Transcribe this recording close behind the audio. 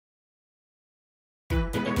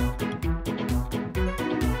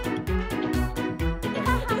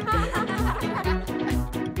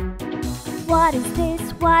What is this?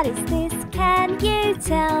 What is this? Can you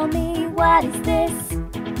tell me what is this?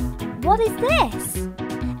 What is this?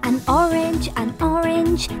 An orange, an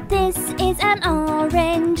orange. This is an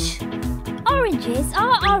orange. Oranges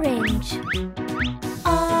are orange.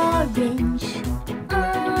 Orange,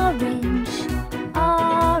 orange,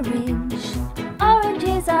 orange.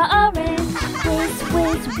 Oranges are orange. Whiz,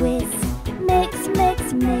 whiz, whiz. Mix,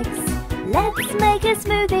 mix, mix. Let's make a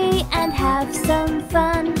smoothie and have some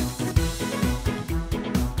fun.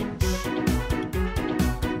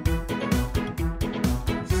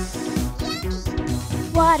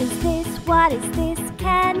 What is this? What is this?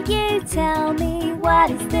 Can you tell me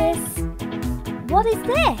what is this? What is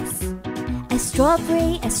this? A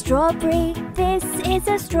strawberry, a strawberry. This is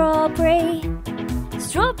a strawberry.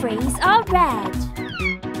 Strawberries are red.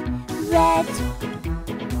 Red,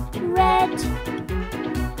 red,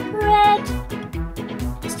 red.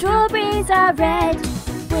 Strawberries are red.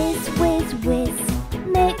 Whiz, whiz, whiz.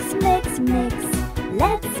 Mix, mix, mix.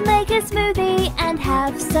 Let's make a smoothie and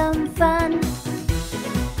have some fun.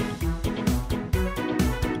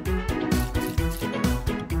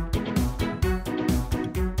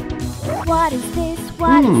 What is this?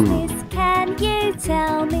 What is this? Can you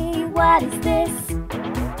tell me what is this?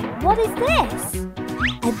 What is this?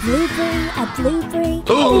 A blueberry, a blueberry.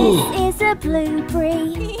 Oh. This is a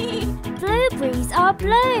blueberry. Blueberries are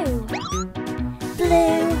blue.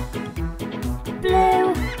 Blue,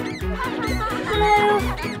 blue, blue.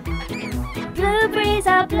 Blueberries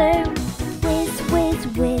are blue. Whiz, whiz,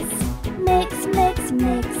 whiz. Mix, mix,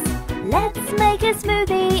 mix. Let's make a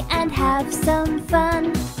smoothie and have some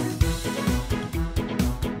fun.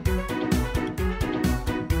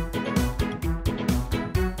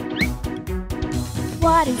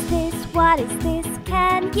 What is this? What is this?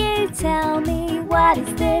 Can you tell me what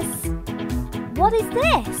is this? What is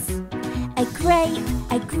this? A grape,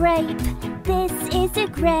 a grape. This is a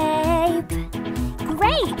grape.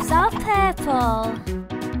 Grapes are purple.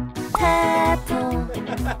 Purple,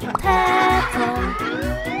 purple,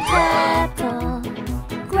 purple.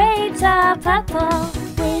 Grapes are purple.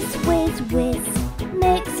 Whiz, whiz, whiz.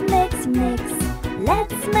 Mix, mix, mix.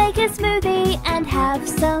 Let's make a smoothie and have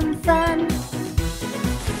some fun.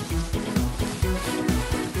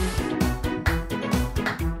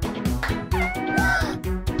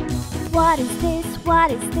 What is this?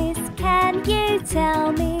 What is this? Can you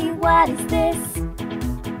tell me what is this?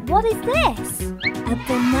 What is this? A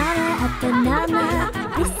banana, a banana.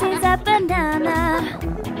 This is a banana.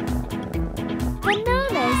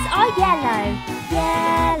 Bananas are yellow.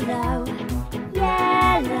 Yellow,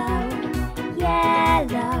 yellow,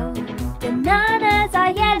 yellow. Bananas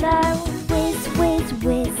are yellow. Whiz, whiz,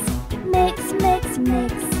 whiz. Mix, mix,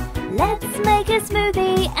 mix. Let's make a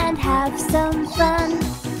smoothie and have some fun.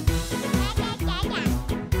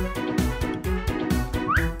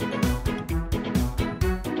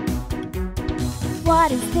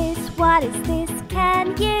 What is this? What is this?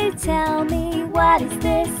 Can you tell me what is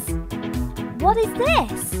this? What is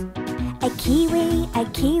this? A kiwi, a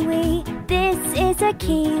kiwi. This is a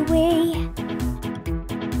kiwi.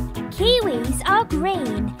 Kiwis are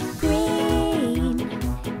green. Green,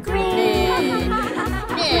 green,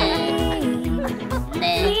 green.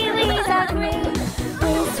 Kiwis are green.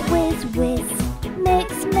 Whiz, whiz, whiz.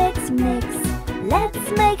 Mix, mix, mix.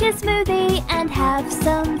 Let's make a smoothie and have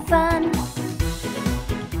some fun.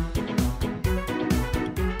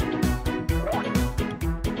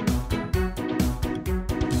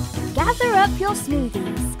 Gather up your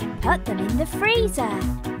smoothies, put them in the freezer.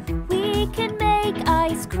 We can make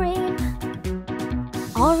ice cream.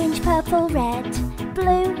 Orange, purple, red,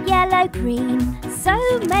 blue, yellow, green. So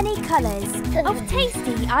many colours of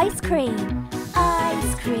tasty ice cream.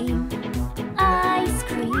 Ice cream, ice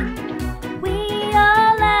cream. We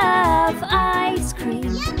all love ice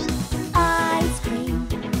cream. Ice cream,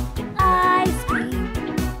 ice cream.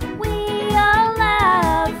 We all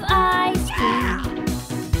love ice cream.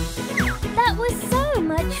 That was so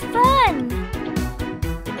much fun!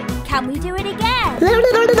 Can we do it again?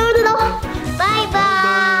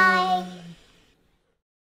 Bye-bye!